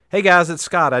Hey guys, it's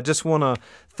Scott. I just want to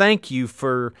thank you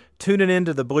for tuning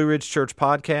into the Blue Ridge Church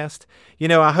podcast.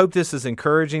 I hope this is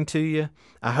encouraging to you.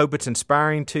 I hope it's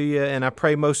inspiring to you, and I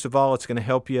pray most of all it's going to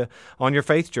help you on your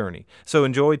faith journey. So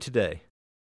enjoy today.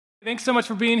 Thanks so much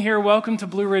for being here. Welcome to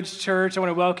Blue Ridge Church. I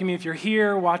want to welcome you if you're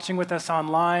here watching with us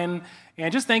online.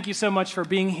 And just thank you so much for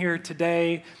being here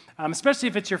today, especially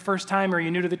if it's your first time or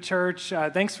you're new to the church.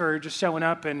 Thanks for just showing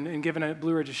up and giving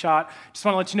Blue Ridge a shot. Just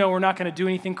want to let you know we're not going to do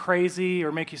anything crazy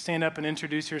or make you stand up and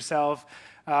introduce yourself.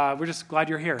 We're just glad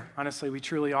you're here. Honestly, we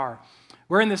truly are.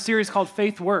 We're in this series called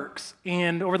Faith Works.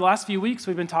 And over the last few weeks,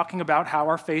 we've been talking about how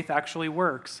our faith actually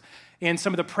works and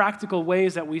some of the practical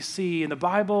ways that we see in the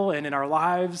Bible and in our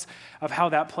lives of how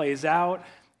that plays out.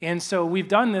 And so we've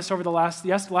done this over the last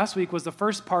week was the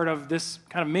first part of this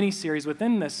kind of mini-series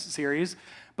within this series.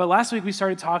 But last week we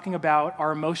started talking about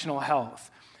our emotional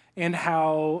health and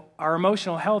how our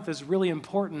emotional health is really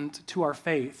important to our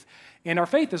faith. And our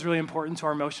faith is really important to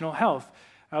our emotional health.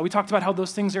 We talked about how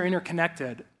those things are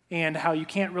interconnected and how you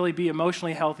can't really be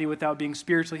emotionally healthy without being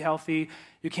spiritually healthy.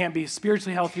 You can't be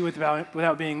spiritually healthy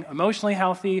without being emotionally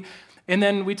healthy. And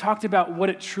then we talked about what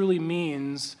it truly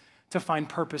means to find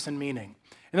purpose and meaning.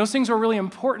 And those things are really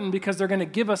important because they're going to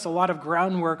give us a lot of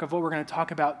groundwork of what we're going to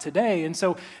talk about today. And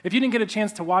so if you didn't get a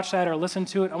chance to watch that or listen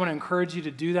to it, I want to encourage you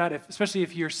to do that, especially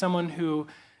if you're someone who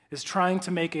is trying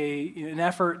to make an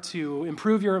effort to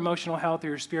improve your emotional health or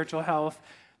your spiritual health.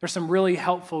 There's some really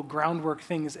helpful groundwork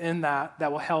things in that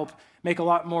will help make a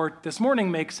lot more this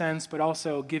morning make sense, but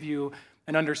also give you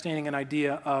an understanding, an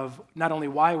idea of not only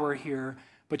why we're here,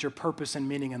 but your purpose and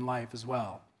meaning in life as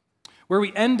well. Where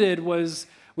we ended was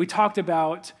we talked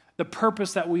about the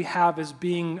purpose that we have as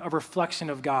being a reflection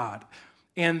of God.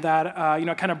 And that, I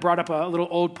kind of brought up a little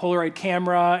old Polaroid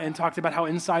camera and talked about how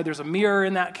inside there's a mirror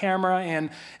in that camera. And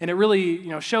it really,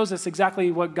 shows us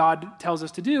exactly what God tells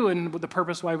us to do and the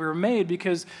purpose why we were made,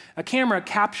 because a camera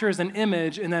captures an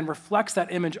image and then reflects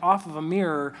that image off of a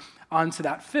mirror onto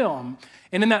that film.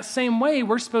 And in that same way,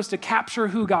 we're supposed to capture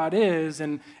who God is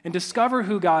and discover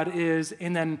who God is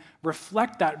and then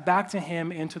reflect that back to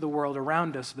Him and to the world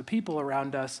around us, the people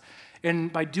around us.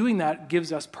 And by doing that,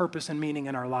 gives us purpose and meaning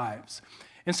in our lives.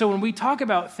 And so when we talk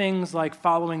about things like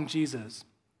following Jesus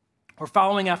or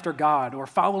following after God or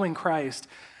following Christ,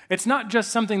 it's not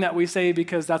just something that we say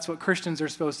because that's what Christians are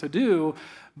supposed to do,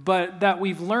 but that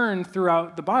we've learned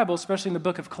throughout the Bible, especially in the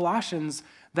book of Colossians,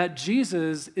 that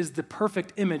Jesus is the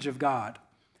perfect image of God.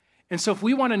 And so if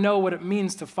we want to know what it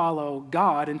means to follow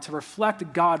God and to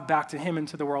reflect God back to Him and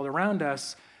to the world around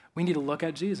us, we need to look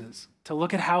at Jesus, to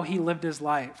look at how He lived His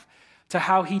life, to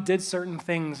how He did certain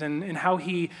things and how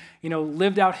He,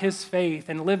 lived out His faith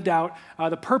and lived out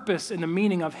the purpose and the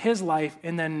meaning of His life,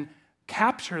 and then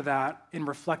capture that and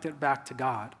reflect it back to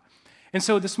God. And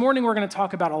so this morning we're going to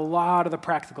talk about a lot of the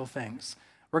practical things.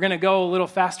 We're going to go a little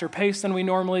faster pace than we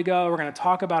normally go. We're going to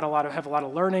talk about have a lot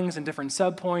of learnings and different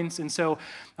subpoints. And so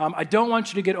I don't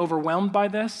want you to get overwhelmed by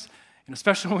this. And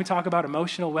especially when we talk about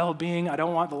emotional well-being,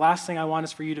 the last thing I want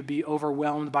is for you to be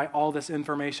overwhelmed by all this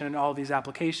information and all these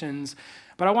applications.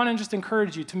 But I want to just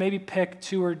encourage you to maybe pick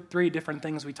 2 or 3 different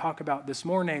things we talk about this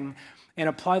morning and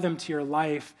apply them to your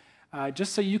life,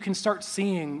 just so you can start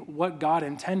seeing what God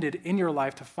intended in your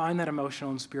life to find that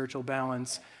emotional and spiritual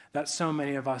balance that so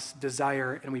many of us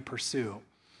desire and we pursue.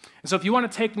 And so if you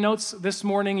want to take notes this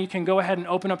morning, you can go ahead and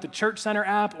open up the Church Center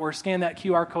app or scan that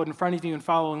QR code in front of you and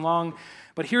follow along.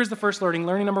 But here's the first learning.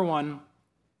 Learning number 1,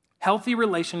 healthy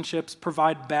relationships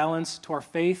provide balance to our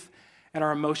faith and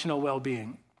our emotional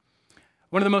well-being.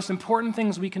 One of the most important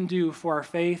things we can do for our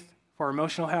faith, for our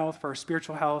emotional health, for our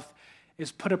spiritual health,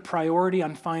 is put a priority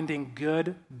on finding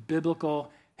good,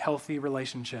 biblical, healthy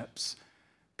relationships.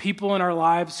 People in our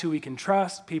lives who we can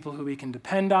trust, people who we can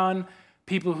depend on,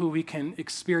 people who we can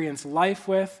experience life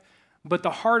with. But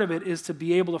the heart of it is to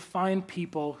be able to find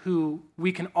people who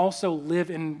we can also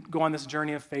live and go on this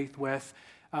journey of faith with,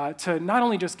 to not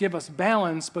only just give us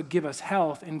balance, but give us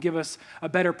health and give us a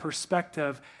better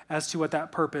perspective as to what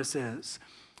that purpose is.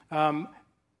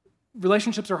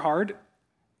 Relationships are hard.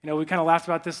 We kind of laughed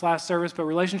about this last service, but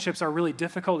relationships are really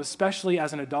difficult, especially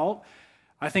as an adult.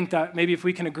 I think that maybe if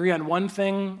we can agree on one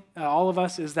thing, all of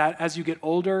us, is that as you get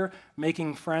older,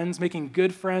 making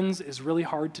good friends is really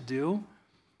hard to do.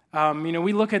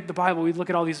 We look at the Bible, we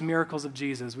look at all these miracles of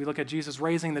Jesus. We look at Jesus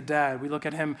raising the dead. We look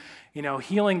at Him,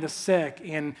 healing the sick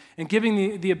and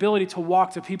giving the ability to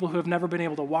walk to people who have never been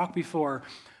able to walk before.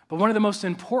 But one of the most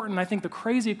important, I think the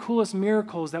crazy, coolest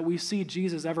miracles that we see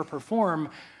Jesus ever perform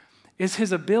is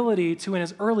His ability to, in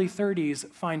His early 30s,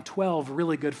 find 12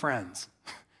 really good friends.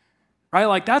 right?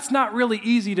 Like, that's not really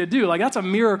easy to do. Like, that's a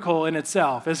miracle in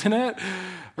itself, isn't it?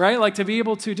 Right? Like, to be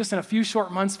able to, just in a few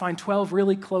short months, find 12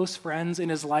 really close friends in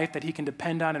his life that he can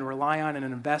depend on and rely on and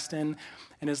invest in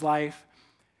his life.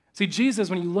 See, Jesus,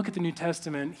 when you look at the New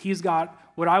Testament, he's got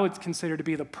what I would consider to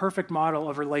be the perfect model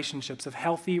of relationships, of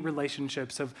healthy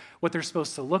relationships, of what they're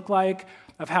supposed to look like,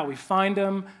 of how we find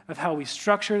them, of how we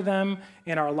structure them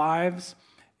in our lives.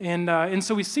 And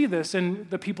so we see this in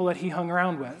the people that he hung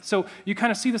around with. So you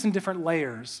kind of see this in different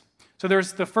layers. So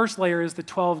there's the first layer is the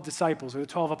 12 disciples or the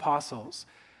 12 apostles.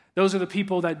 Those are the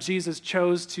people that Jesus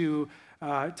chose to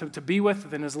be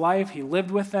with in his life. He lived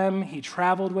with them. He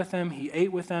traveled with them. He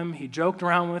ate with them. He joked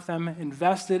around with them,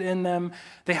 invested in them.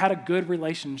 They had a good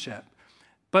relationship.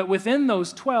 But within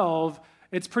those 12,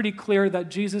 it's pretty clear that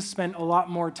Jesus spent a lot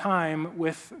more time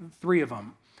with 3 of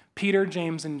them, Peter,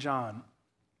 James, and John.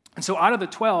 And so out of the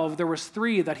 12, there was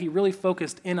 3 that he really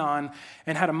focused in on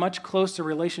and had a much closer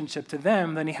relationship to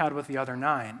them than he had with the other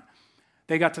 9.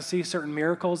 They got to see certain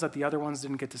miracles that the other ones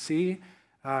didn't get to see.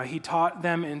 He taught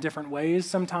them in different ways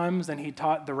sometimes than he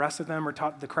taught the rest of them or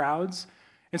taught the crowds.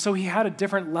 And so he had a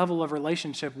different level of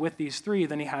relationship with these 3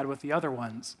 than he had with the other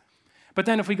ones. But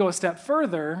then if we go a step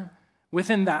further,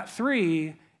 within that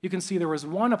 3, you can see there was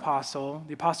one apostle,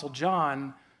 the apostle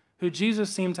John, who Jesus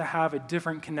seemed to have a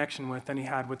different connection with than he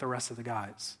had with the rest of the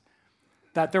guys.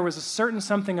 That there was a certain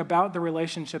something about the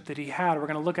relationship that he had. We're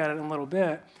going to look at it in a little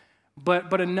bit.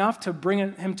 But enough to bring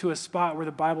him to a spot where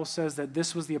the Bible says that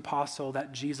this was the apostle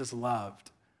that Jesus loved.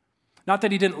 Not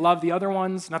that he didn't love the other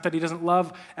ones, not that he doesn't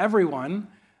love everyone,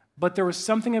 but there was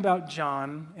something about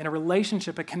John and a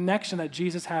relationship, a connection that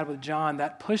Jesus had with John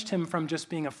that pushed him from just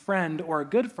being a friend or a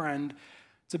good friend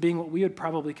to being what we would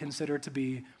probably consider to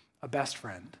be a best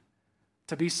friend,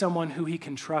 to be someone who he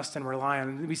can trust and rely on.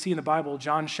 And we see in the Bible,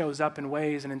 John shows up in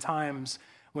ways and in times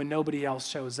when nobody else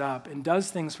shows up and does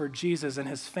things for Jesus and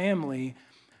his family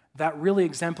that really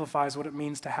exemplifies what it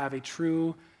means to have a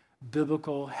true,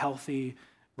 biblical, healthy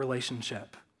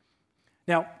relationship.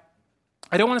 Now,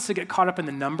 I don't want us to get caught up in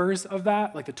the numbers of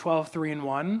that, like the 12, 3, and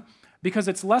 1, because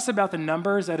it's less about the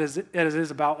numbers as it is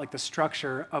about like the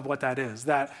structure of what that is,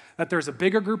 that there's a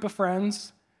bigger group of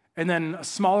friends and then a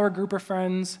smaller group of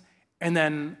friends and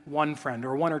then one friend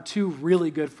or 1 or 2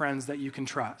 really good friends that you can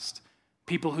trust.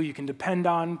 People who you can depend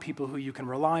on, people who you can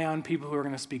rely on, people who are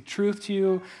going to speak truth to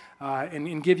you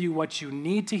and give you what you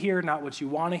need to hear, not what you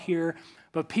want to hear,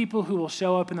 but people who will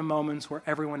show up in the moments where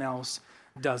everyone else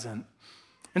doesn't.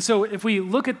 And so if we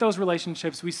look at those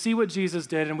relationships, we see what Jesus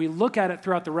did, and we look at it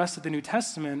throughout the rest of the New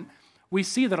Testament, we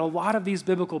see that a lot of these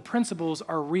biblical principles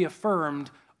are reaffirmed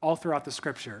all throughout the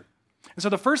Scripture. And so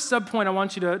the first subpoint I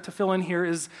want you to fill in here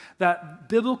is that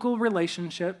biblical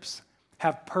relationships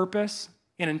have purpose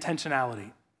and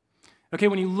intentionality. Okay,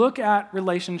 when you look at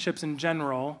relationships in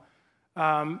general,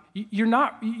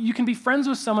 you can be friends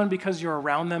with someone because you're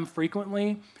around them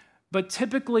frequently, but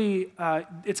typically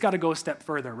it's got to go a step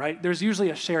further, right? There's usually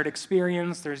a shared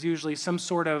experience. There's usually some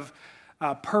sort of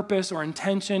purpose or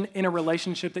intention in a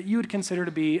relationship that you would consider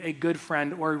to be a good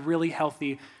friend or a really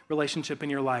healthy relationship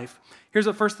in your life. Here's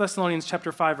what 1 Thessalonians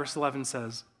chapter 5, verse 11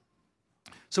 says.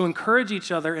 So encourage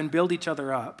each other and build each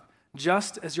other up,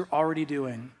 just as you're already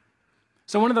doing.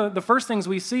 So one of the first things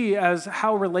we see as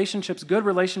how relationships, good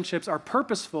relationships, are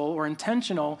purposeful or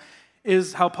intentional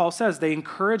is how Paul says they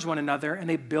encourage one another and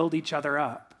they build each other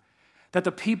up. That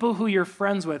the people who you're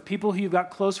friends with, people who you've got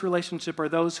close relationship, are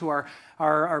those who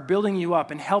are building you up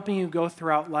and helping you go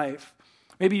throughout life.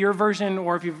 Maybe your version,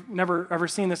 or if you've never ever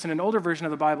seen this in an older version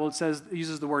of the Bible, it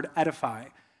uses the word edify.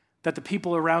 That the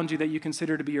people around you that you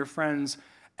consider to be your friends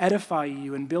edify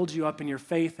you and build you up in your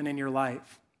faith and in your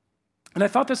life. And I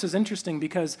thought this was interesting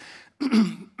because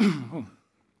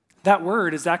that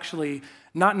word is actually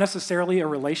not necessarily a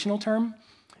relational term.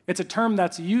 It's a term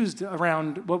that's used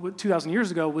around, what 2,000 years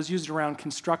ago was used around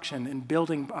construction and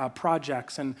building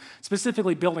projects and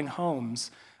specifically building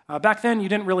homes. Back then, you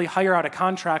didn't really hire out a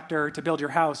contractor to build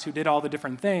your house who did all the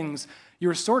different things. You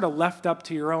were sort of left up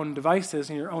to your own devices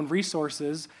and your own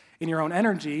resources and your own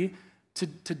energy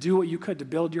to do what you could to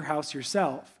build your house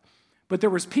yourself. But there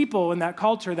was people in that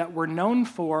culture that were known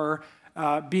for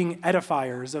being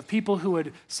edifiers, of people who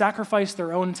would sacrifice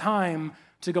their own time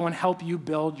to go and help you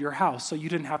build your house so you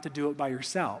didn't have to do it by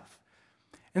yourself.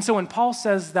 And so when Paul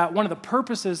says that one of the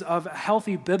purposes of a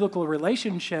healthy biblical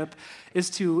relationship is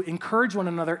to encourage one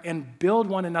another and build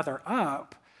one another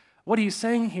up, what he's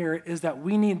saying here is that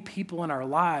we need people in our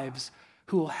lives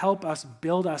who will help us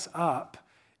build us up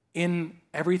in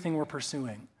everything we're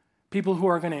pursuing. People who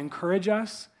are going to encourage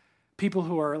us, people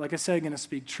who are, like I said, going to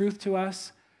speak truth to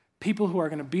us, people who are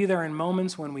going to be there in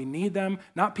moments when we need them,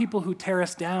 not people who tear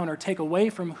us down or take away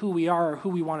from who we are or who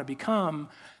we want to become,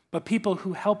 but people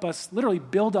who help us literally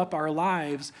build up our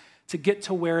lives to get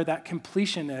to where that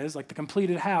completion is, like the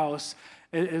completed house,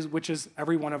 which is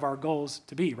every one of our goals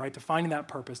to be, right? To finding that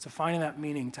purpose, to finding that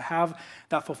meaning, to have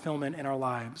that fulfillment in our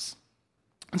lives.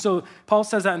 And so Paul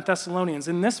says that in Thessalonians.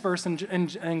 In this verse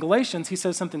in Galatians, he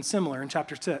says something similar in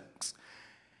chapter 6.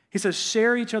 He says,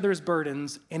 share each other's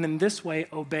burdens, and in this way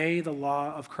obey the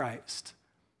law of Christ.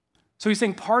 So he's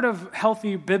saying part of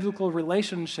healthy biblical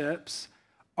relationships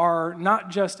are not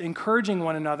just encouraging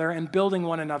one another and building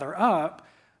one another up,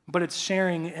 but it's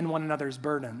sharing in one another's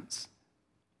burdens.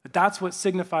 That's what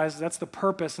signifies, that's the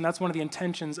purpose, and that's one of the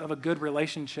intentions of a good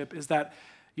relationship, is that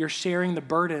you're sharing the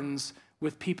burdens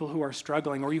with people who are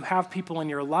struggling, or you have people in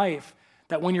your life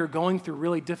that when you're going through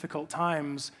really difficult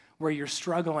times where you're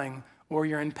struggling, or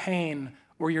you're in pain,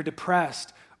 or you're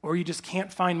depressed, or you just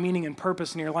can't find meaning and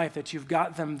purpose in your life, that you've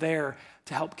got them there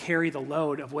to help carry the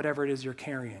load of whatever it is you're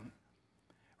carrying.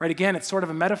 Right? Again, it's sort of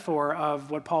a metaphor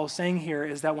of what Paul is saying here,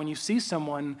 is that when you see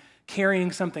someone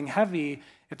carrying something heavy,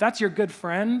 if that's your good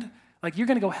friend, like you're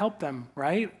going to go help them,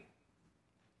 right?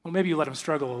 Well, maybe you let them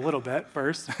struggle a little bit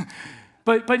first.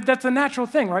 But that's a natural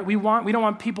thing, right? We don't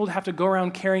want people to have to go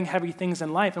around carrying heavy things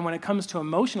in life. And when it comes to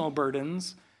emotional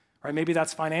burdens, right? Maybe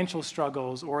that's financial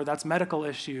struggles, or that's medical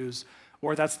issues,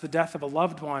 or that's the death of a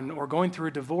loved one, or going through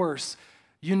a divorce.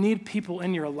 You need people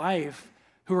in your life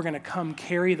who are going to come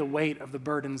carry the weight of the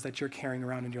burdens that you're carrying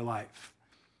around in your life.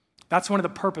 That's one of the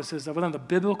purposes, one of the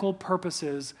biblical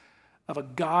purposes of a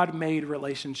God-made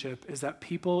relationship, is that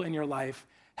people in your life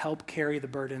help carry the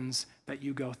burdens that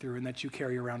you go through and that you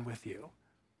carry around with you.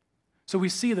 So we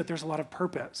see that there's a lot of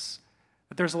purpose,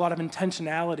 that there's a lot of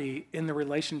intentionality in the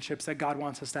relationships that God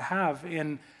wants us to have.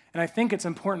 And I think it's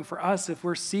important for us, if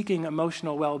we're seeking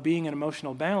emotional well-being and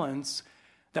emotional balance,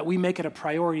 that we make it a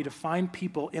priority to find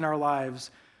people in our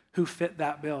lives who fit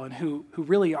that bill and who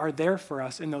really are there for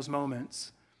us in those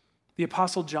moments. The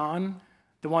Apostle John,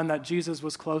 the one that Jesus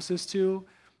was closest to,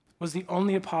 was the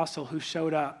only apostle who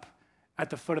showed up at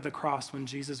the foot of the cross when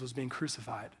Jesus was being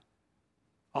crucified.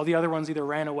 All the other ones either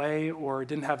ran away or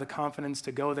didn't have the confidence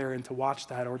to go there and to watch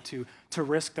that, or to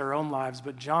risk their own lives.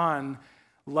 But John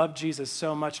loved Jesus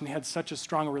so much, and he had such a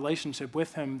strong relationship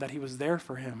with him, that he was there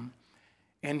for him.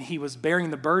 And he was bearing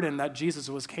the burden that Jesus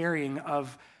was carrying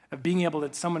of being able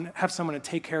to have someone to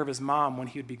take care of his mom when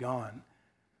he would be gone.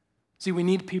 See, we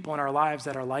need people in our lives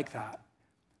that are like that.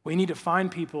 We need to find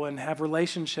people and have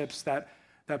relationships that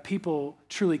people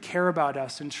truly care about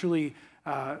us and truly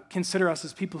consider us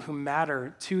as people who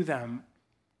matter to them.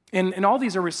 And all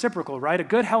these are reciprocal, right? A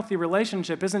good, healthy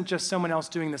relationship isn't just someone else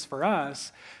doing this for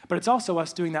us, but it's also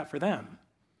us doing that for them.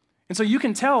 And so you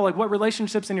can tell what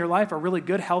relationships in your life are really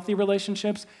good, healthy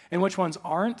relationships and which ones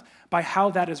aren't by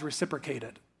how that is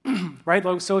reciprocated.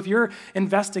 Right? So if you're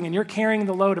investing and you're carrying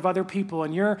the load of other people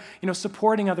and you're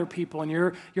supporting other people and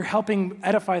you're helping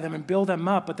edify them and build them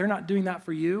up, but they're not doing that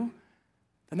for you,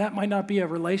 then that might not be a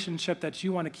relationship that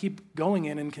you want to keep going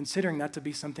in and considering that to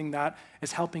be something that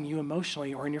is helping you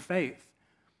emotionally or in your faith.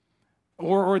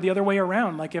 Or the other way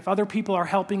around, like if other people are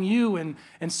helping you and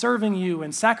serving you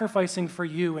and sacrificing for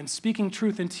you and speaking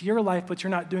truth into your life, but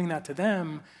you're not doing that to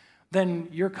them, then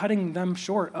you're cutting them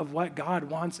short of what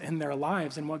God wants in their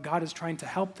lives and what God is trying to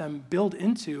help them build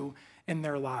into in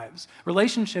their lives.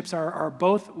 Relationships are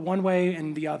both one way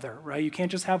and the other, right? You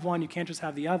can't just have one, you can't just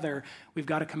have the other. We've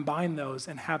got to combine those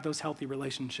and have those healthy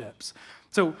relationships.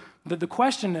 So the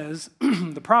question is,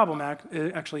 the problem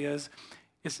actually is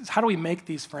how do we make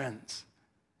these friends?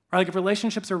 Right? Like if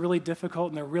relationships are really difficult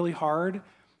and they're really hard,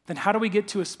 then how do we get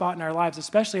to a spot in our lives,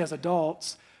 especially as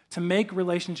adults, to make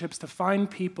relationships, to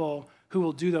find people who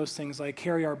will do those things like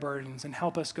carry our burdens and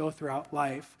help us go throughout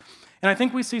life? And I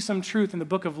think we see some truth in the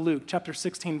book of Luke, chapter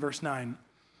 16, verse 9.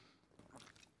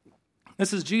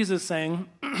 This is Jesus saying,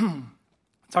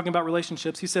 talking about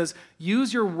relationships, he says,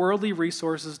 use your worldly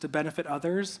resources to benefit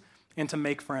others and to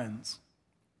make friends.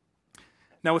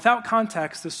 Now, without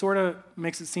context, this sort of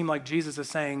makes it seem like Jesus is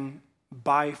saying,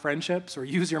 buy friendships or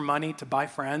use your money to buy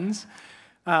friends.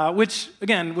 Which,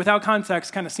 again, without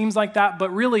context kind of seems like that,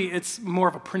 but really it's more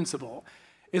of a principle.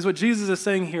 Is what Jesus is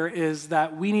saying here is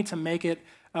that we need to make it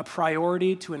a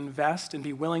priority to invest and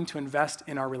be willing to invest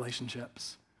in our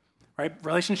relationships, right?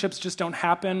 Relationships just don't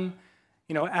happen,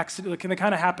 they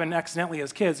kind of happen accidentally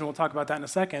as kids, and we'll talk about that in a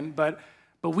second, but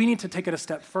we need to take it a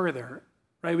step further,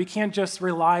 right? We can't just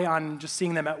rely on just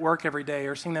seeing them at work every day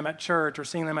or seeing them at church or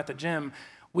seeing them at the gym.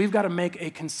 We've got to make a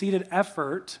concerted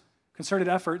effort concerted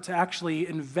effort to actually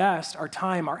invest our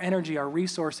time, our energy, our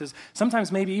resources,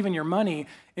 sometimes maybe even your money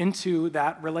into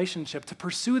that relationship, to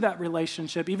pursue that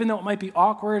relationship, even though it might be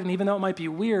awkward and even though it might be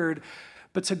weird,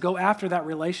 but to go after that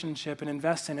relationship and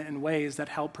invest in it in ways that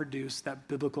help produce that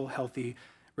biblical, healthy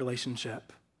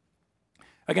relationship.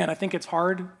 Again, I think it's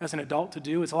hard as an adult to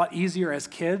do. It's a lot easier as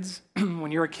kids.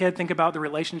 When you're a kid, think about the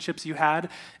relationships you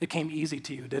had. It came easy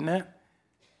to you, didn't it?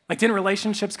 Like, didn't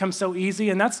relationships come so easy?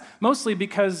 And that's mostly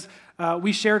because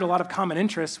we shared a lot of common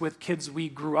interests with kids we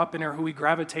grew up in or who we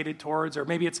gravitated towards, or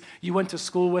maybe it's you went to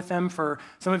school with them for,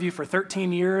 some of you, for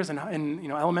 13 years in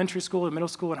elementary school and middle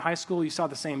school and high school. You saw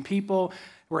the same people,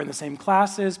 were in the same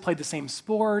classes, played the same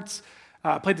sports,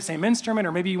 played the same instrument,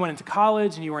 or maybe you went into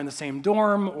college and you were in the same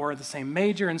dorm or the same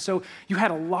major, and so you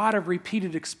had a lot of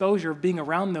repeated exposure of being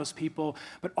around those people,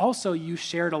 but also you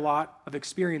shared a lot of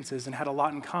experiences and had a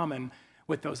lot in common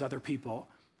with those other people.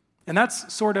 And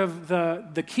that's sort of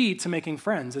the key to making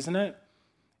friends, isn't it?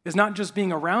 Is not just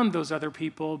being around those other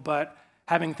people, but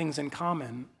having things in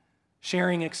common,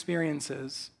 sharing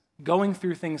experiences, going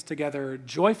through things together,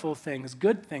 joyful things,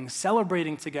 good things,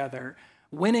 celebrating together,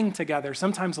 winning together,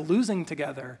 sometimes losing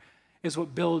together, is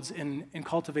what builds and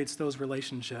cultivates those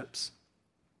relationships.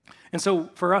 And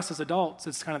so for us as adults,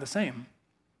 it's kind of the same.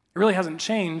 It really hasn't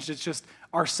changed. It's just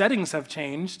our settings have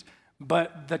changed,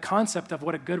 but the concept of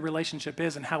what a good relationship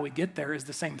is and how we get there is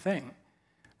the same thing,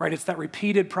 right? It's that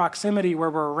repeated proximity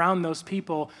where we're around those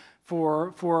people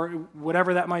for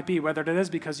whatever that might be, whether it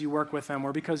is because you work with them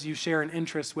or because you share an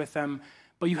interest with them,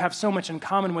 but you have so much in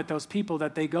common with those people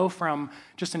that they go from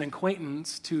just an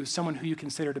acquaintance to someone who you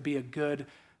consider to be a good,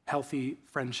 healthy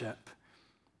friendship.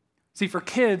 See, for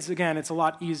kids, again, it's a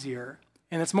lot easier,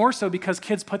 and it's more so because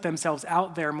kids put themselves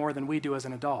out there more than we do as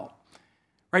an adult.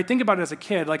 Right? Think about it as a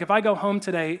kid. Like, if I go home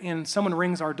today and someone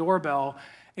rings our doorbell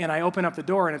and I open up the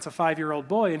door and it's a 5-year-old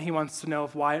boy and he wants to know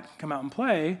if Wyatt can come out and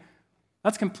play,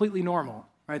 that's completely normal,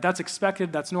 right? That's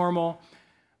expected, that's normal.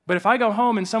 But if I go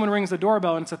home and someone rings the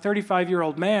doorbell and it's a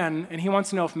 35-year-old man and he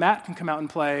wants to know if Matt can come out and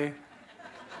play,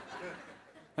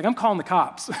 like, I'm calling the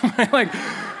cops.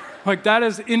 like that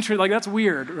is that's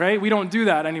weird, right? We don't do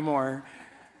that anymore.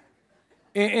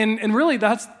 And really,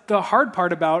 that's the hard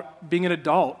part about being an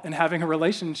adult and having a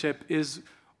relationship is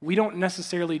we don't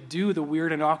necessarily do the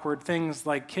weird and awkward things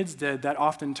like kids did that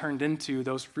often turned into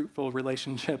those fruitful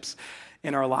relationships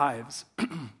in our lives.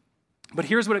 But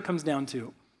here's what it comes down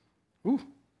to. Ooh,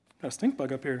 got a stink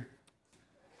bug up here.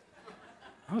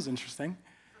 That was interesting.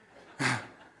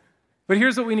 But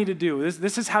here's what we need to do.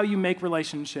 This is how you make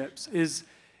relationships, is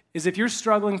if you're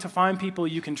struggling to find people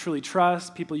you can truly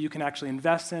trust, people you can actually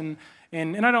invest in,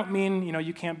 and I don't mean,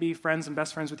 you can't be friends and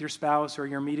best friends with your spouse or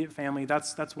your immediate family.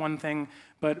 That's one thing.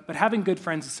 But having good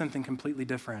friends is something completely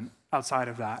different outside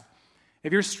of that.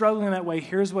 If you're struggling that way,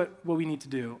 here's what we need to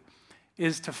do,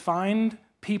 is to find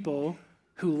people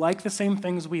who like the same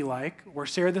things we like or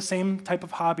share the same type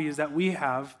of hobbies that we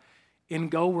have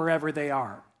and go wherever they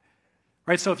are.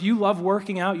 Right, so if you love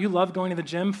working out, you love going to the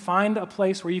gym, find a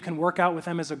place where you can work out with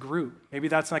them as a group. Maybe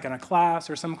that's like in a class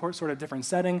or some sort of different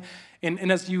setting. And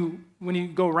when you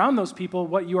go around those people,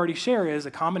 what you already share is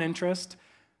a common interest.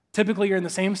 Typically, you're in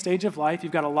the same stage of life.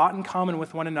 You've got a lot in common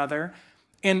with one another.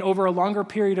 And over a longer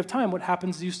period of time, what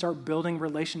happens is you start building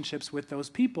relationships with those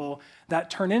people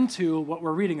that turn into what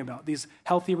we're reading about, these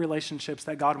healthy relationships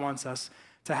that God wants us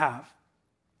to have.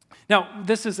 Now,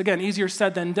 this is, again, easier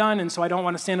said than done, and so I don't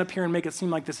want to stand up here and make it seem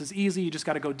like this is easy. You just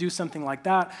got to go do something like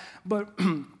that. But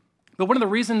one of the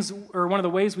reasons, or one of the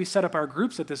ways we set up our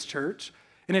groups at this church,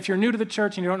 and if you're new to the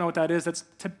church and you don't know what that is, that's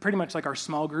pretty much like our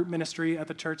small group ministry at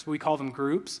the church. We call them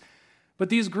groups. But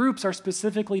these groups are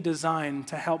specifically designed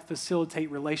to help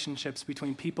facilitate relationships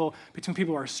between people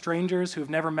who are strangers, who have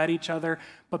never met each other,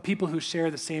 but people who share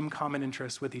the same common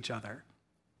interests with each other.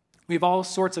 We have all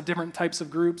sorts of different types of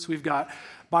groups. We've got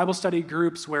Bible study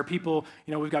groups where people,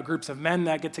 we've got groups of men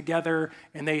that get together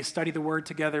and they study the word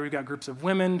together. We've got groups of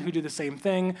women who do the same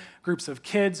thing, groups of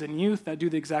kids and youth that do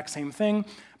the exact same thing.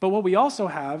 But what we also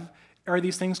have are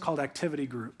these things called activity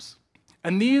groups.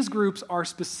 And these groups are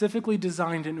specifically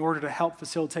designed in order to help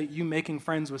facilitate you making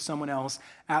friends with someone else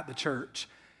at the church.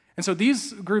 And so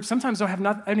these groups sometimes don't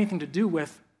have anything to do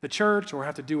with the church or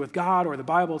have to do with God or the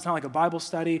Bible. It's not like a Bible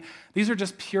study. These are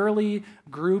just purely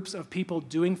groups of people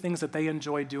doing things that they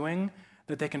enjoy doing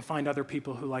that they can find other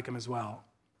people who like them as well.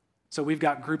 So we've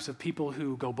got groups of people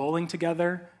who go bowling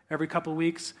together every couple of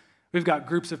weeks. We've got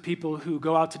groups of people who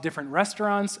go out to different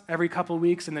restaurants every couple of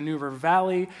weeks in the New River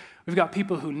Valley. We've got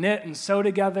people who knit and sew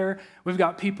together. We've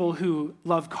got people who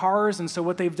love cars, and so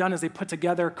what they've done is they put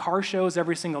together car shows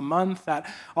every single month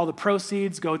that all the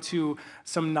proceeds go to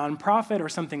some nonprofit or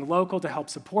something local to help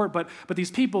support. But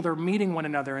these people, they're meeting one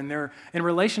another, and they're in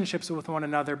relationships with one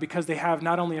another because they have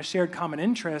not only a shared common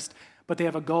interest, but they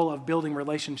have a goal of building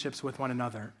relationships with one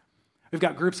another. We've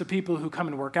got groups of people who come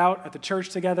and work out at the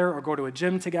church together or go to a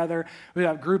gym together. We've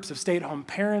got groups of stay-at-home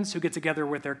parents who get together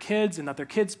with their kids and let their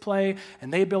kids play,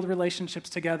 and they build relationships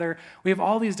together. We have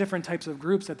all these different types of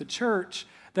groups at the church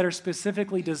that are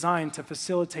specifically designed to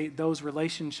facilitate those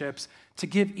relationships, to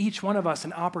give each one of us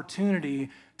an opportunity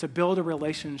to build a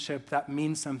relationship that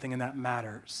means something and that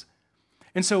matters.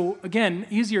 And so, again,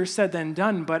 easier said than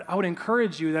done, but I would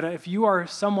encourage you that if you are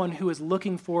someone who is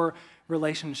looking for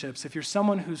relationships, if you're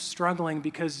someone who's struggling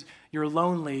because you're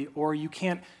lonely or you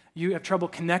have trouble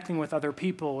connecting with other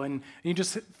people and you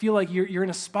just feel like you're in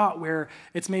a spot where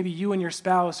it's maybe you and your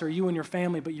spouse or you and your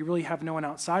family, but you really have no one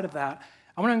outside of that,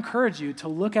 I want to encourage you to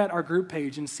look at our group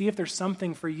page and see if there's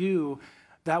something for you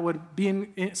that would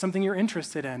be something you're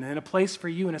interested in, and a place for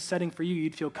you and a setting for you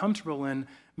you'd feel comfortable in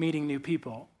meeting new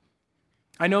people.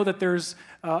 I know that there's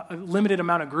a limited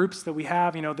amount of groups that we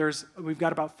have. We've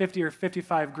got about 50 or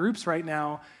 55 groups right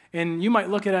now, and you might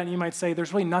look at it and you might say,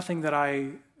 there's really nothing that I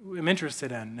am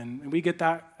interested in, and we get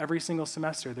that every single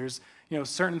semester. There's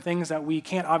certain things that we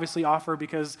can't obviously offer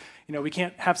because we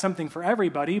can't have something for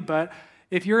everybody, but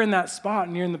if you're in that spot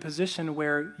and you're in the position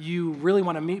where you really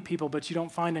want to meet people but you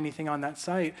don't find anything on that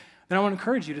site, then I want to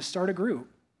encourage you to start a group.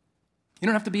 You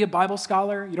don't have to be a Bible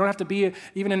scholar. You don't have to be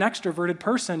even an extroverted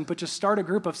person, but just start a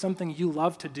group of something you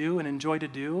love to do and enjoy to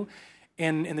do.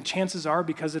 And the chances are,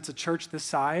 because it's a church this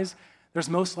size, there's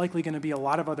most likely going to be a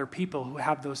lot of other people who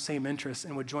have those same interests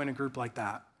and would join a group like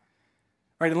that.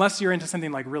 Right? Unless you're into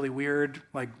something like really weird,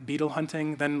 like beetle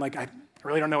hunting, then I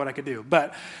really don't know what I could do.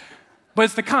 But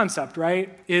it's the concept,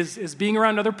 right? Is being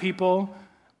around other people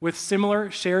with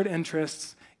similar shared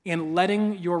interests and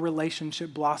letting your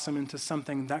relationship blossom into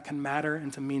something that can matter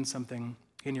and to mean something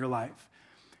in your life.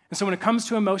 And so when it comes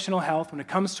to emotional health, when it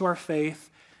comes to our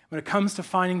faith, when it comes to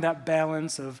finding that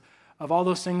balance of all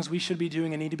those things we should be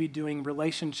doing and need to be doing,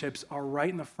 relationships are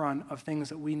right in the front of things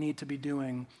that we need to be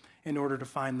doing in order to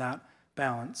find that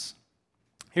balance.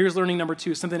 Here's learning number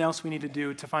 2, something else we need to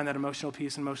do to find that emotional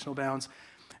peace and emotional balance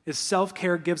is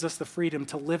self-care gives us the freedom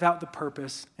to live out the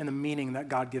purpose and the meaning that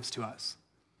God gives to us.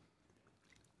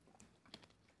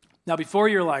 Now, before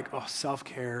you're like, oh,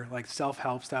 self-care, like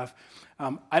self-help stuff,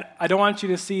 I don't want you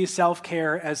to see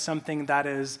self-care as something that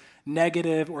is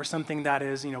negative or something that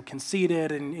is,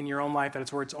 conceited in your own life, that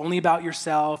it's where it's only about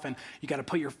yourself and you got to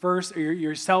put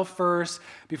yourself first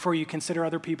before you consider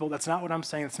other people. That's not what I'm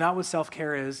saying. That's not what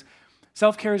self-care is.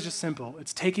 Self-care is just simple.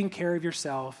 It's taking care of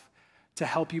yourself to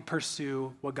help you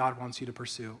pursue what God wants you to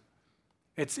pursue.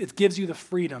 It gives you the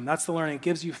freedom. That's the learning. It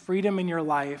gives you freedom in your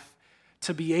life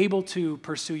to be able to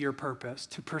pursue your purpose,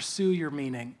 to pursue your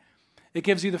meaning. It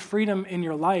gives you the freedom in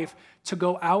your life to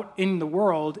go out in the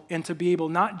world and to be able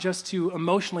not just to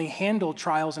emotionally handle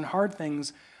trials and hard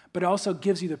things, but it also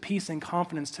gives you the peace and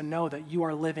confidence to know that you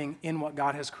are living in what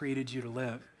God has created you to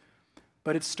live.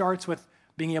 But it starts with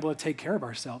being able to take care of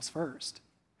ourselves first.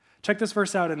 Check this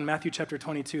verse out in Matthew chapter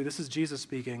 22. This is Jesus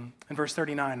speaking in verse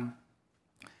 39.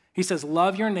 He says,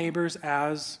 love your neighbors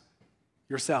as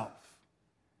yourself.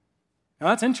 Now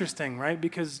that's interesting, right?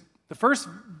 Because the first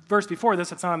verse before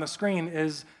this, that's not on the screen,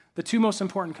 is the 2 most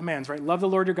important commands, right? Love the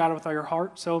Lord your God with all your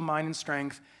heart, soul, mind, and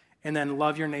strength, and then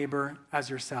love your neighbor as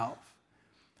yourself.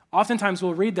 Oftentimes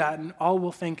we'll read that and all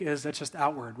we'll think is that's just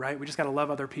outward, right? We just got to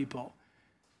love other people.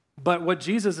 But what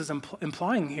Jesus is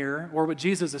implying here, or what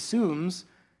Jesus assumes,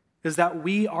 is that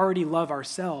we already love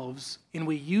ourselves, and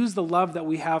we use the love that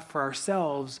we have for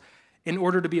ourselves in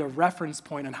order to be a reference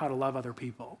point on how to love other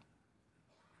people.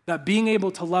 That being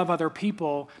able to love other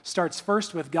people starts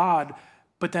first with God,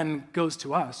 but then goes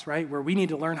to us, right? Where we need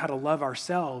to learn how to love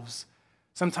ourselves.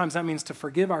 Sometimes that means to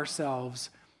forgive ourselves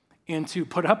and to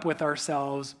put up with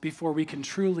ourselves before we can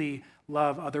truly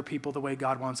love other people the way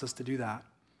God wants us to do that.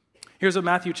 Here's what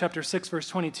Matthew chapter 6, verse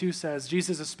 22 says.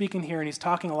 Jesus is speaking here, and he's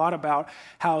talking a lot about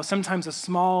how sometimes a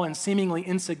small and seemingly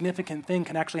insignificant thing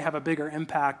can actually have a bigger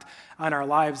impact on our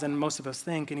lives than most of us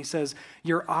think. And he says,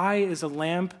 your eye is a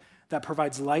lamp that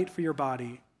provides light for your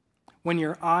body. When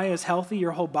your eye is healthy,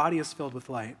 your whole body is filled with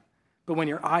light. But when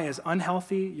your eye is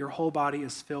unhealthy, your whole body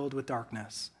is filled with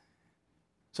darkness.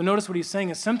 So notice what he's saying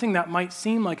is something that might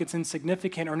seem like it's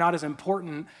insignificant or not as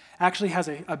important actually has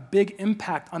a big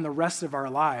impact on the rest of our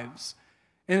lives.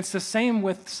 And it's the same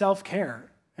with self-care.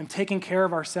 and taking care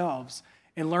of ourselves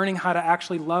and learning how to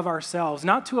actually love ourselves,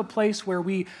 not to a place where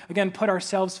we, again, put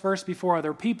ourselves first before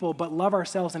other people, but love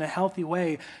ourselves in a healthy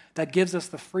way that gives us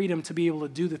the freedom to be able to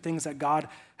do the things that God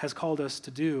has called us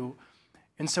to do.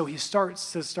 And so you start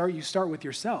with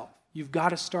yourself. You've got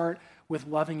to start with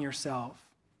loving yourself.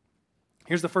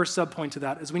 Here's the first subpoint to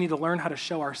that, is we need to learn how to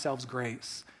show ourselves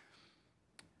grace.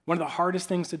 One of the hardest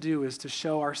things to do is to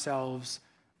show ourselves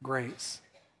grace.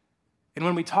 And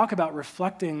when we talk about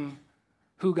reflecting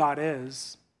who God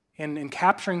is and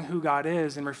capturing who God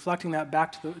is and reflecting that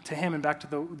back to Him and back to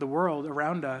the world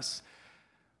around us,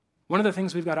 one of the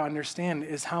things we've got to understand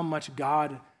is how much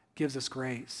God gives us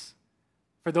grace.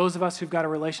 For those of us who've got a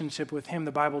relationship with Him,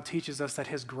 the Bible teaches us that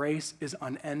His grace is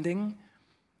unending,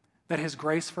 that His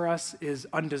grace for us is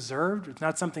undeserved. It's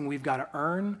not something we've got to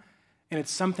earn, and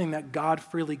it's something that God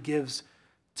freely gives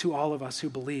to all of us who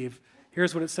believe.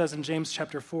 Here's what it says in James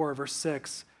chapter 4, verse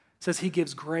 6. It says, He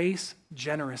gives grace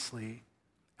generously.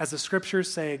 As the scriptures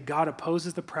say, God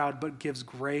opposes the proud, but gives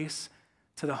grace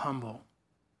to the humble.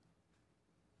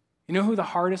 You know who the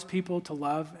hardest people to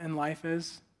love in life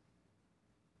is?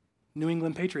 New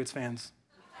England Patriots fans,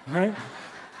 right?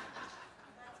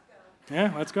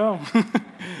 Yeah, let's go.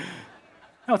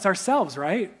 No, it's ourselves,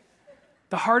 right?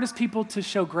 The hardest people to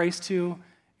show grace to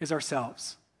is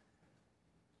ourselves.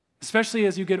 Especially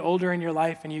as you get older in your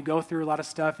life and you go through a lot of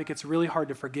stuff, it gets really hard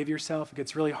to forgive yourself. It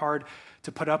gets really hard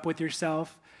to put up with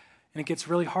yourself. And it gets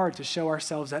really hard to show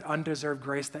ourselves that undeserved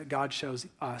grace that God shows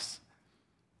us.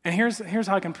 And here's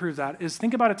how I can prove that, is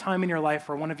think about a time in your life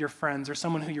where one of your friends or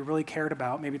someone who you really cared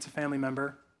about, maybe it's a family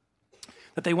member,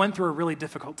 that they went through a really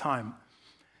difficult time.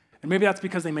 And maybe that's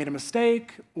because they made a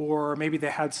mistake, or maybe they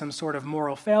had some sort of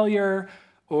moral failure,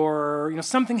 or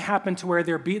something happened to where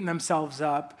they're beating themselves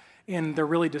up and they're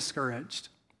really discouraged.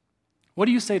 What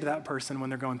do you say to that person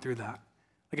when they're going through that?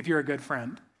 Like if you're a good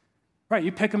friend, right?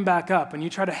 You pick them back up and you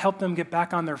try to help them get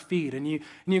back on their feet, and you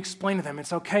explain to them,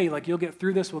 it's okay, like you'll get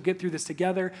through this, we'll get through this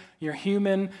together. You're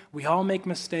human, we all make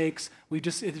mistakes. It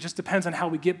just depends on how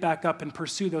we get back up and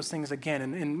pursue those things again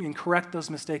and correct those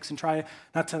mistakes and try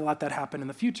not to let that happen in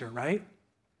the future, right?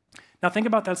 Now think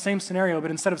about that same scenario,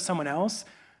 but instead of someone else,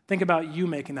 think about you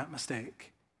making that mistake.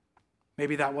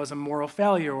 Maybe that was a moral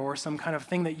failure or some kind of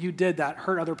thing that you did that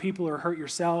hurt other people or hurt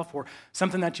yourself, or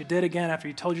something that you did again after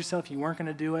you told yourself you weren't going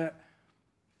to do it.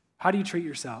 How do you treat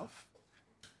yourself?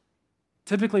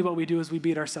 Typically what we do is we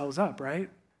beat ourselves up, right?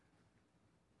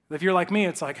 If you're like me,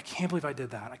 it's like, I can't believe I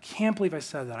did that. I can't believe I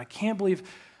said that. I can't believe,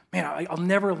 man, I'll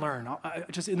never learn.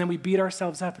 And then we beat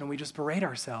ourselves up and we just berate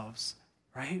ourselves,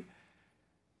 right?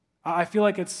 I feel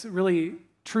like it's really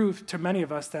true to many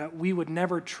of us that we would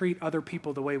never treat other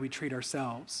people the way we treat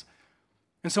ourselves.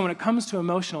 And so when it comes to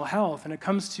emotional health and it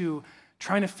comes to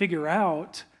trying to figure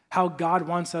out how God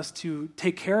wants us to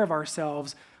take care of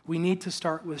ourselves, we need to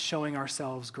start with showing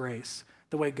ourselves grace,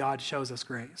 the way God shows us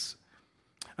grace.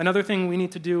 Another thing we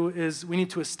need to do is we need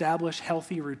to establish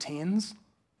healthy routines.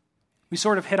 We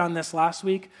sort of hit on this last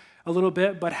week a little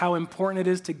bit, but how important it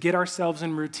is to get ourselves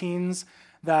in routines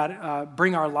that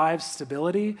bring our lives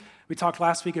stability. We talked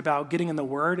last week about getting in the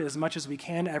Word as much as we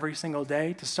can every single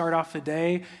day, to start off the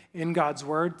day in God's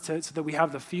Word so that we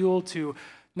have the fuel to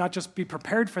not just be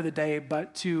prepared for the day,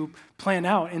 but to plan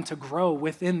out and to grow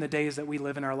within the days that we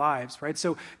live in our lives, right?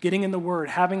 So getting in the Word,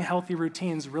 having healthy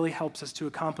routines really helps us to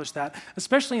accomplish that,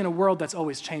 especially in a world that's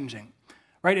always changing,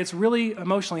 right? It's really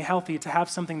emotionally healthy to have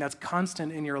something that's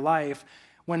constant in your life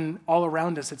when all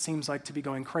around us it seems like to be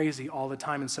going crazy all the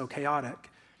time and so chaotic.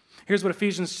 Here's what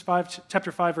Ephesians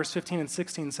chapter 5, verse 15 and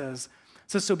 16 says.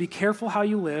 It says, so be careful how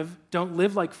you live. Don't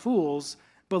live like fools,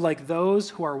 but like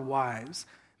those who are wise.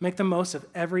 Make the most of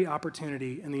every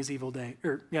opportunity in these evil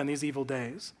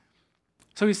days.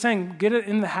 So he's saying, get it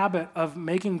in the habit of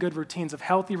making good routines, of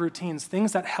healthy routines,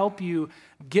 things that help you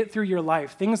get through your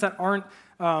life, things that aren't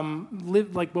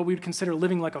live like what we would consider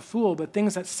living like a fool, but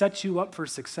things that set you up for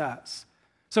success.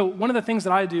 So one of the things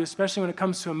that I do, especially when it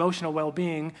comes to emotional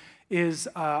well-being, is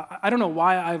I don't know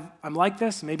why I'm like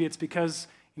this. Maybe it's because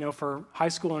for high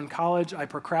school and college, I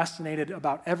procrastinated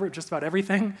just about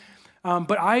everything.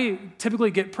 But I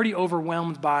typically get pretty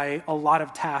overwhelmed by a lot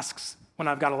of tasks when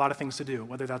I've got a lot of things to do,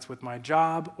 whether that's with my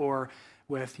job or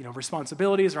with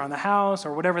responsibilities around the house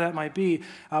or whatever that might be.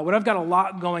 When I've got a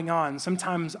lot going on,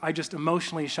 sometimes I just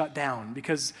emotionally shut down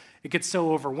because it gets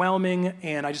so overwhelming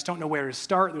and I just don't know where to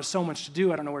start. There's so much to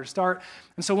do, I don't know where to start.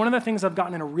 And so one of the things I've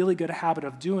gotten in a really good habit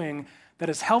of doing that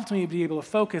has helped me be able to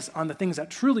focus on the things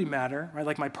that truly matter, right,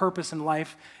 like my purpose in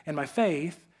life and my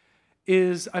faith,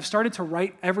 is I've started to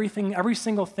write every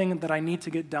single thing that I need to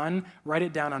get done, write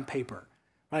it down on paper.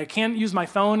 I can't use my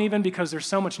phone even because there's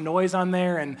so much noise on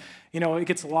there and, it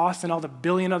gets lost in all the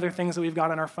billion other things that we've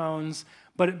got on our phones.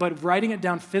 But writing it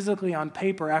down physically on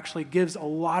paper actually gives a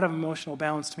lot of emotional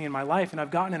balance to me in my life. And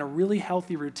I've gotten in a really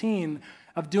healthy routine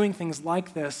of doing things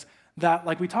like this that,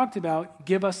 like we talked about,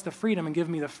 give us the freedom and give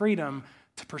me the freedom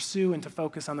to pursue and to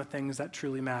focus on the things that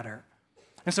truly matter.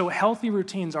 And so healthy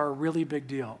routines are a really big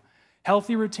deal.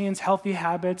 Healthy routines, healthy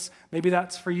habits, maybe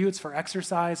that's for you, it's for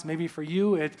exercise. Maybe for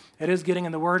you, it is getting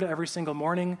in the Word every single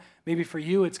morning. Maybe for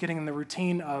you, it's getting in the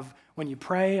routine of when you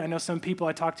pray. I know some people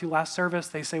I talked to last service,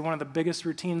 they say one of the biggest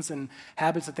routines and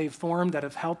habits that they've formed that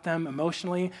have helped them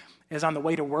emotionally is on the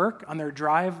way to work, on their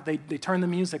drive, they turn the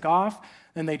music off,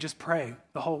 and they just pray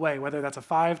the whole way. Whether that's a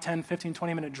 5, 10, 15,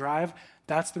 20-minute drive,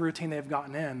 that's the routine they've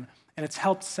gotten in, and it's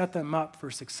helped set them up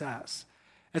for success.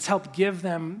 It's helped give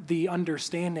them the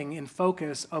understanding and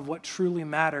focus of what truly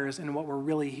matters and what we're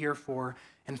really here for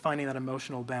in finding that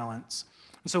emotional balance.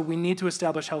 And so we need to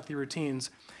establish healthy routines.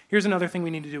 Here's another thing we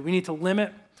need to do. We need to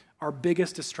limit our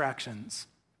biggest distractions.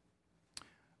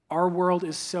 Our world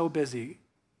is so busy.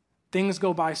 Things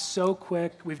go by so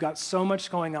quick. We've got so much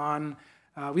going on.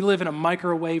 We live in a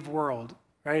microwave world.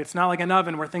 Right? It's not like an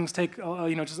oven where things take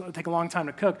a long time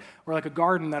to cook, or like a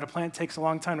garden that a plant takes a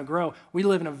long time to grow. We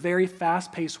live in a very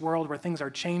fast-paced world where things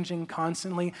are changing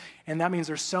constantly, and that means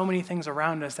there's so many things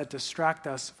around us that distract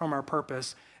us from our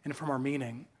purpose and from our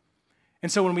meaning.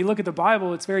 And so when we look at the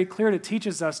Bible, it's very clear it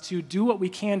teaches us to do what we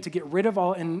can to get rid of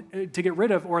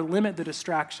or limit the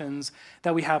distractions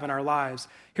that we have in our lives.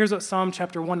 Here's what Psalm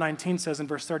chapter 119 says in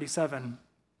verse 37.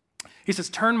 He says,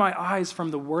 "Turn my eyes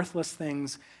from the worthless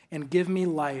things and give me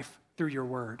life through your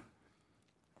word."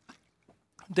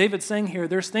 David's saying here,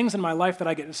 there's things in my life that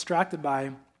I get distracted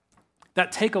by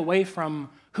that take away from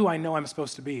who I know I'm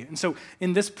supposed to be. And so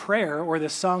in this prayer or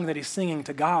this song that he's singing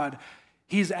to God,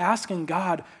 he's asking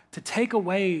God to take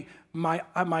away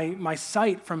my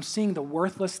sight from seeing the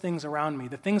worthless things around me,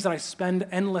 the things that I spend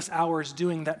endless hours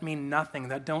doing that mean nothing,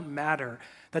 that don't matter,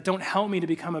 that don't help me to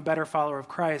become a better follower of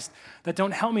Christ, that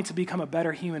don't help me to become a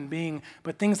better human being,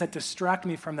 but things that distract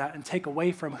me from that and take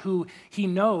away from who he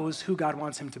knows who God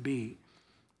wants him to be.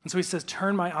 And so he says,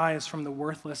 turn my eyes from the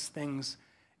worthless things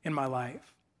in my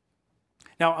life.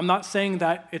 Now, I'm not saying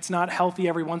that it's not healthy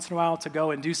every once in a while to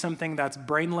go and do something that's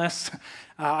brainless.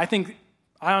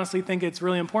 I honestly think it's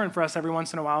really important for us every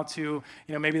once in a while to,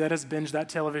 maybe let us binge that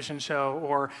television show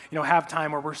or, have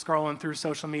time where we're scrolling through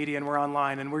social media and we're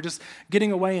online and we're just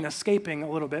getting away and escaping a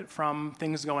little bit from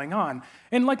things going on.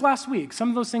 And like last week, some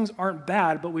of those things aren't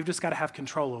bad, but we've just got to have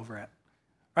control over it,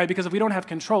 right? Because if we don't have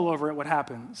control over it, what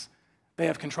happens? They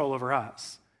have control over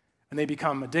us. And they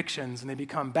become addictions and they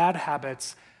become bad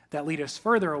habits that lead us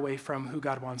further away from who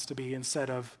God wants to be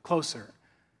instead of closer.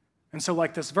 And so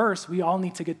like this verse, we all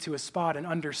need to get to a spot and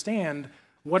understand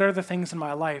what are the things in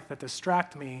my life that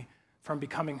distract me from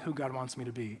becoming who God wants me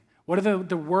to be. What are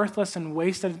the worthless and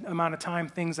wasted amount of time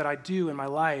things that I do in my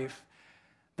life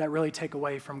that really take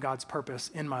away from God's purpose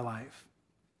in my life?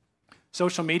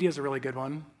 Social media is a really good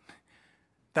one.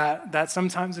 That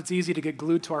sometimes it's easy to get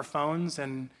glued to our phones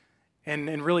and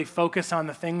really focus on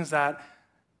the things that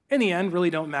in the end really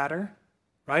don't matter,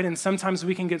 right? And sometimes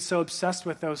we can get so obsessed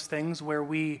with those things where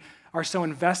we are so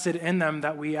invested in them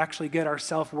that we actually get our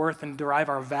self-worth and derive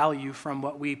our value from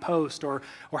what we post or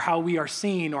how we are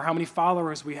seen or how many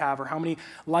followers we have or how many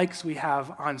likes we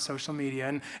have on social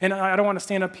media. And I don't want to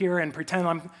stand up here and pretend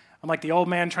I'm like the old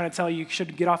man trying to tell you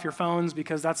should get off your phones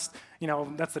because that's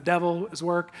the devil's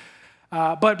work.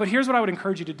 But here's what I would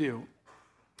encourage you to do.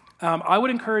 I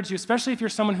would encourage you, especially if you're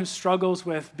someone who struggles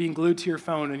with being glued to your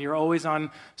phone and you're always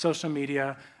on social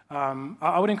media,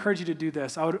 I would encourage you to do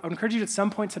this. I would encourage you at some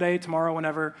point today, tomorrow,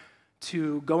 whenever,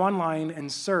 to go online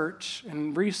and search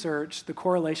and research the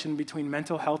correlation between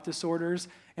mental health disorders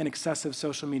and excessive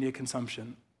social media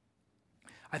consumption.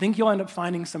 I think you'll end up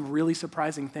finding some really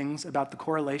surprising things about the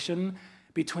correlation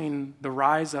between the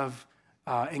rise of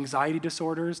anxiety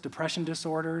disorders, depression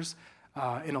disorders,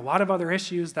 and a lot of other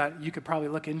issues that you could probably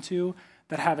look into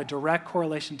that have a direct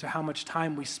correlation to how much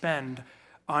time we spend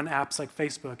on apps like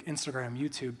Facebook, Instagram,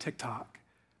 YouTube, TikTok.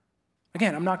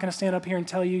 Again, I'm not going to stand up here and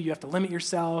tell you have to limit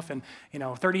yourself and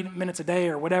 30 minutes a day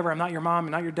or whatever. I'm not your mom,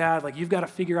 I'm not your dad. Like, you've got to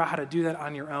figure out how to do that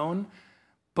on your own.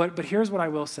 But here's what I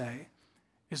will say,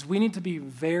 is we need to be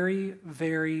very,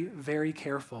 very, very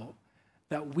careful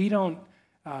that we don't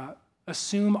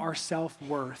assume our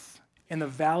self-worth and the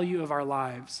value of our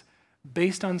lives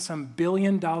based on some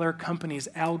billion-dollar company's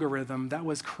algorithm that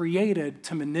was created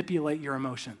to manipulate your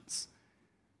emotions,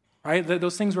 right?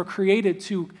 Those things were created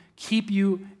to keep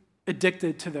you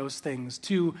addicted to those things,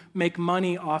 to make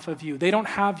money off of you. They don't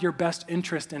have your best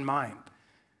interest in mind.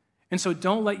 And so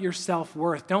don't let your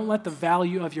self-worth, don't let the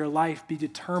value of your life be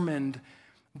determined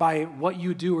by what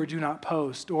you do or do not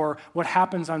post, or what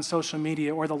happens on social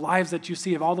media, or the lives that you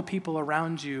see of all the people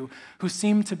around you who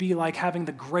seem to be like having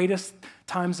the greatest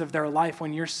times of their life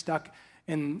when you're stuck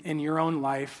in your own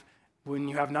life when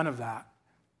you have none of that.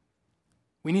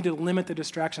 We need to limit the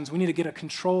distractions. We need to get a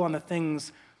control on the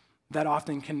things that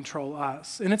often control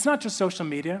us. And it's not just social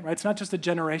media, right? It's not just a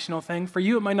generational thing. For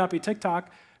you, it might not be TikTok.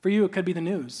 For you, it could be the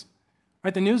news,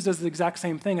 right? The news does the exact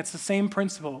same thing. It's the same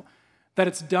principle, that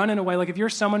it's done in a way, like if you're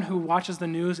someone who watches the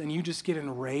news and you just get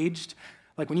enraged,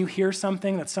 like when you hear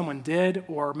something that someone did,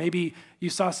 or maybe you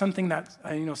saw something that,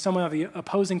 someone of the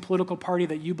opposing political party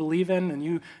that you believe in and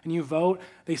you vote,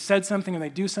 they said something and they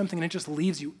do something and it just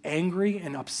leaves you angry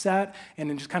and upset and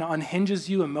it just kind of unhinges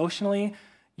you emotionally,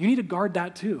 you need to guard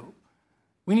that too.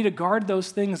 We need to guard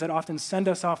those things that often send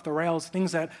us off the rails,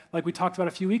 things that, like we talked about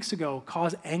a few weeks ago,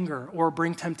 cause anger or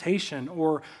bring temptation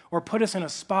or put us in a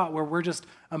spot where we're just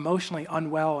emotionally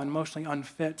unwell and emotionally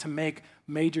unfit to make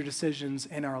major decisions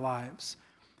in our lives.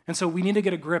 And so we need to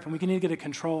get a grip and we need to get a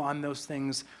control on those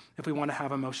things if we want to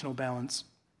have emotional balance.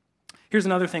 Here's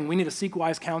another thing. We need to seek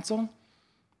wise counsel.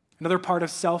 Another part of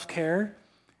self-care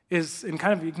is, and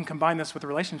kind of you can combine this with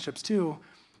relationships too,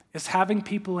 is having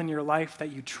people in your life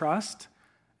that you trust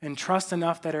and trust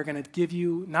enough that are going to give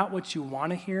you not what you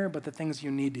want to hear, but the things you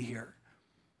need to hear.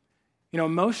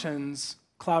 Emotions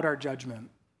cloud our judgment.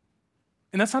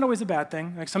 And that's not always a bad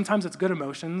thing. Like sometimes it's good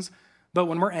emotions, but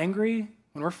when we're angry,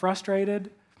 when we're frustrated,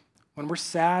 when we're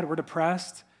sad, we're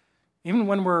depressed, even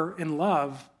when we're in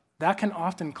love, that can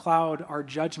often cloud our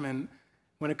judgment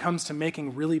when it comes to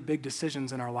making really big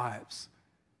decisions in our lives.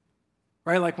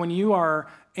 Right? Like when you are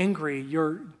angry,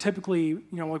 you're typically,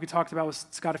 what we talked about with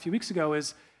Scott a few weeks ago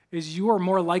is you are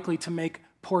more likely to make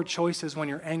poor choices when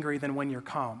you're angry than when you're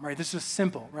calm, right? This is just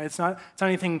simple, right? It's not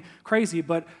anything crazy,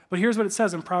 but here's what it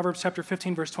says in Proverbs chapter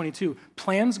 15, verse 22.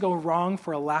 Plans go wrong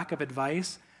for a lack of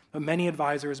advice, but many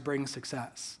advisors bring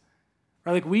success.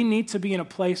 Right? Like we need to be in a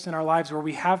place in our lives where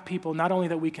we have people not only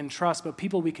that we can trust, but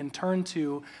people we can turn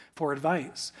to for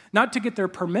advice. Not to get their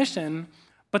permission,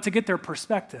 but to get their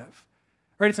perspective.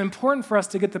 Right? It's important for us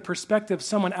to get the perspective of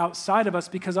someone outside of us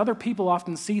because other people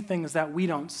often see things that we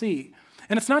don't see.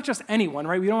 And it's not just anyone,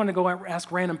 right? We don't want to go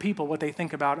ask random people what they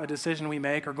think about a decision we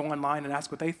make or go online and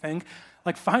ask what they think.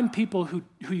 Like find people who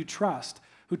you trust,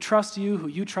 who trust you, who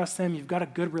you trust them, you've got a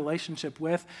good relationship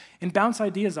with, and bounce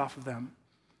ideas off of them,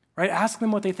 right? Ask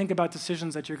them what they think about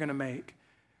decisions that you're going to make.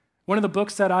 One of the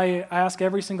books that I ask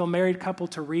every single married couple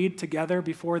to read together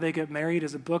before they get married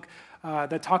is a book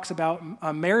that talks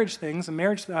about marriage things and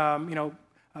marriage,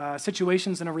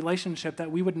 situations in a relationship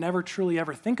that we would never truly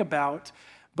ever think about,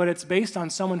 but it's based on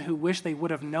someone who wished they would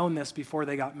have known this before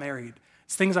they got married.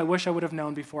 It's things I wish I would have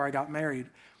known before I got married.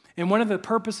 And one of the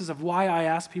purposes of why I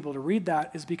ask people to read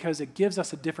that is because it gives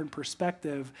us a different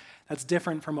perspective that's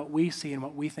different from what we see and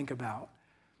what we think about.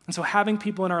 And so having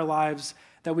people in our lives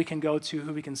that we can go to,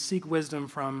 who we can seek wisdom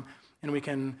from, and we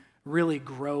can really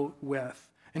grow with.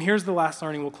 And here's the last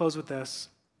learning. We'll close with this.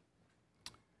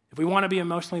 If we want to be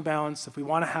emotionally balanced, if we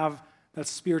want to have that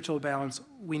spiritual balance,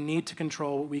 we need to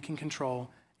control what we can control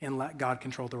and let God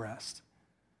control the rest.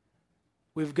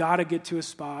 We've got to get to a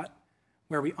spot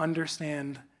where we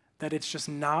understand that it's just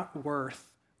not worth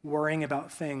worrying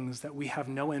about things that we have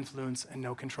no influence and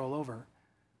no control over.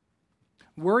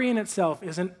 Worry in itself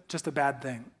isn't just a bad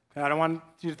thing. I don't want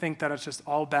you to think that it's just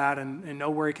all bad and no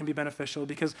worry can be beneficial,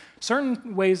 because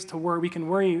certain ways to worry, we can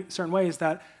worry certain ways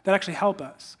that actually help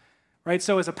us, right?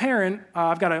 So as a parent,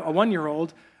 I've got a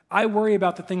 1-year-old, I worry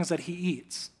about the things that he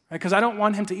eats, right? Because I don't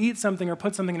want him to eat something or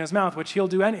put something in his mouth, which he'll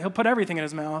put everything in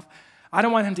his mouth. I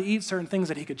don't want him to eat certain things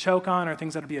that he could choke on or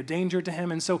things that would be a danger to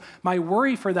him. And so my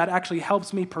worry for that actually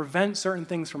helps me prevent certain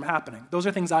things from happening. Those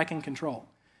are things I can control.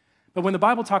 But when the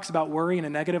Bible talks about worry in a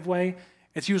negative way,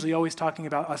 it's usually always talking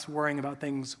about us worrying about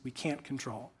things we can't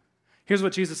control. Here's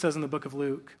what Jesus says in the book of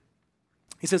Luke.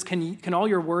 He says, can all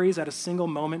your worries add a single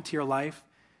moment to your life?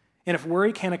 And if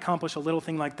worry can't accomplish a little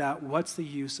thing like that, what's the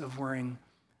use of worrying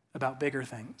about bigger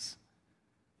things?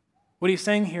 What he's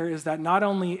saying here is that not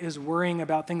only is worrying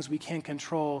about things we can't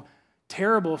control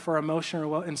terrible for our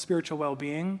emotional and spiritual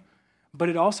well-being, but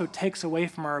it also takes away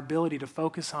from our ability to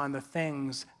focus on the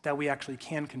things that we actually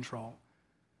can control.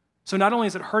 So not only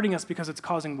is it hurting us because it's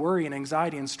causing worry and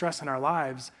anxiety and stress in our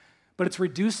lives, but it's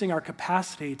reducing our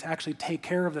capacity to actually take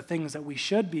care of the things that we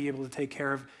should be able to take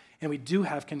care of and we do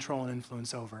have control and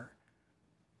influence over.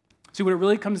 See, what it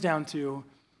really comes down to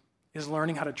is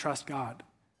learning how to trust God.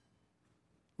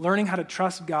 Learning how to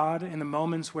trust God in the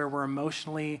moments where we're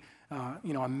emotionally,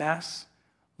 a mess.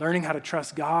 learning how to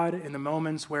trust God in the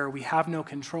moments where we have no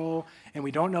control and we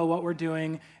don't know what we're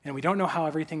doing and we don't know how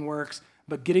everything works,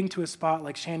 but getting to a spot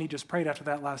like Shandy just prayed after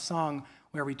that last song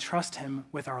where we trust him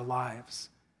with our lives.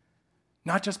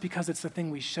 Not just because it's the thing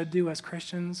we should do as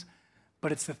Christians,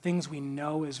 but it's the things we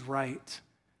know is right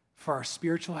for our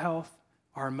spiritual health,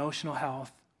 our emotional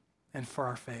health, and for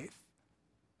our faith.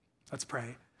 Let's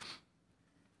pray.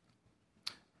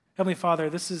 Heavenly Father,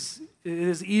 it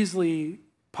is easily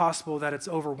possible that it's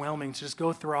overwhelming to just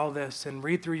go through all this and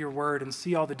read through your word and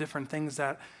see all the different things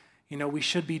that we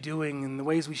should be doing and the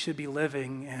ways we should be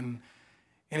living. And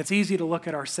it's easy to look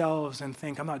at ourselves and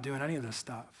think, I'm not doing any of this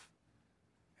stuff.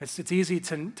 It's easy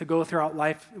to go throughout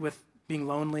life with being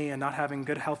lonely and not having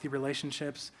good, healthy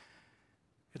relationships.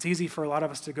 It's easy for a lot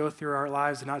of us to go through our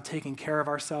lives and not taking care of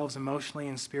ourselves emotionally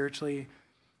and spiritually.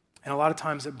 And a lot of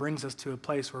times it brings us to a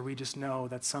place where we just know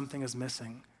that something is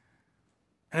missing.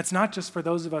 And it's not just for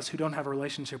those of us who don't have a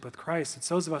relationship with Christ. It's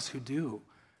those of us who do.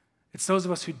 It's those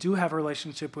of us who do have a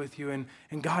relationship with you.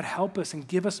 And God, help us and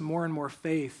give us more and more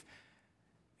faith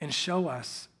and show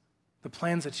us the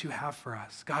plans that you have for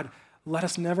us. God, let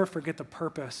us never forget the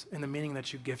purpose and the meaning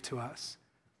that you give to us.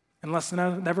 And let's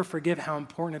never forget how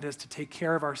important it is to take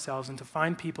care of ourselves and to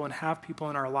find people and have people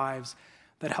in our lives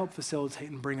that help facilitate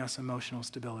and bring us emotional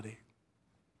stability.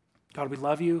 God, we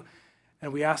love you,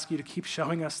 and we ask you to keep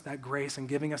showing us that grace and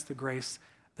giving us the grace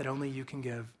that only you can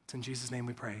give. It's in Jesus' name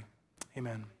we pray.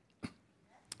 Amen.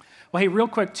 Well, hey, real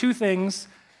quick, two things.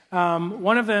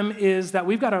 One of them is that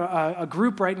we've got a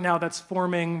group right now that's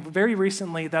forming very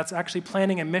recently that's actually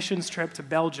planning a missions trip to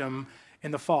Belgium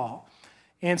in the fall.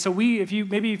 And so if you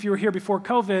were here before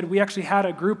COVID, we actually had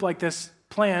a group like this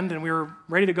planned, and we were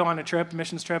ready to go on a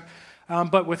missions trip.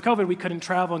 But with COVID, we couldn't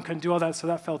travel and couldn't do all that, so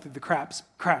that fell through the cracks.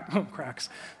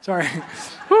 Sorry.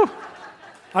 Whew.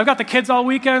 I've got the kids all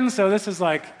weekend, so this is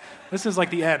like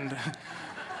the end.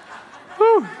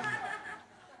 Whew.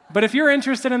 But if you're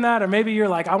interested in that, or maybe you're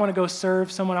like, I want to go serve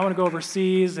someone, I want to go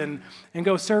overseas and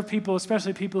go serve people,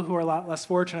 especially people who are a lot less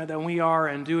fortunate than we are,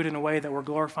 and do it in a way that we're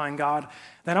glorifying God,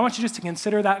 then I want you just to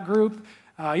consider that group.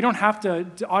 You don't have to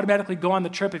automatically go on the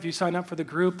trip if you sign up for the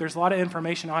group. There's a lot of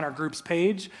information on our group's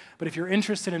page, but if you're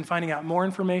interested in finding out more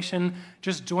information,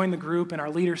 just join the group, and our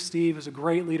leader, Steve, is a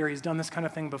great leader. He's done this kind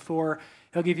of thing before.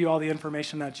 He'll give you all the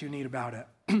information that you need about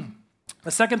it.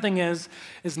 The second thing is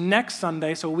next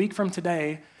Sunday, so a week from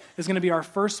today, is going to be our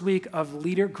first week of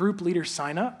group leader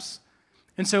signups.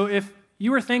 And so if you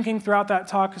were thinking throughout that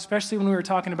talk, especially when we were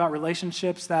talking about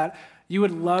relationships, that you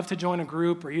would love to join a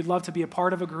group, or you'd love to be a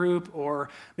part of a group, or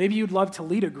maybe you'd love to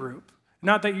lead a group.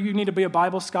 Not that you need to be a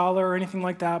Bible scholar or anything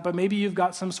like that, but maybe you've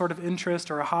got some sort of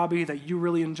interest or a hobby that you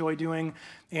really enjoy doing,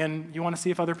 and you want to see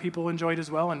if other people enjoy it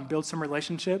as well and build some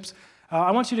relationships.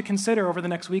 I want you to consider over the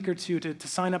next week or two to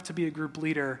sign up to be a group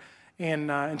leader,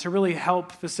 and to really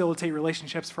help facilitate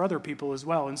relationships for other people as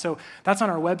well. And so that's on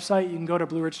our website. You can go to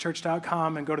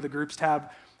blueridgechurch.com and go to the groups tab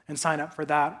and sign up for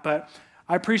that. But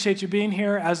I appreciate you being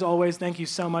here. As always, thank you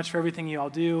so much for everything you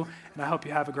all do, and I hope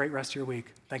you have a great rest of your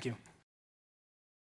week. Thank you.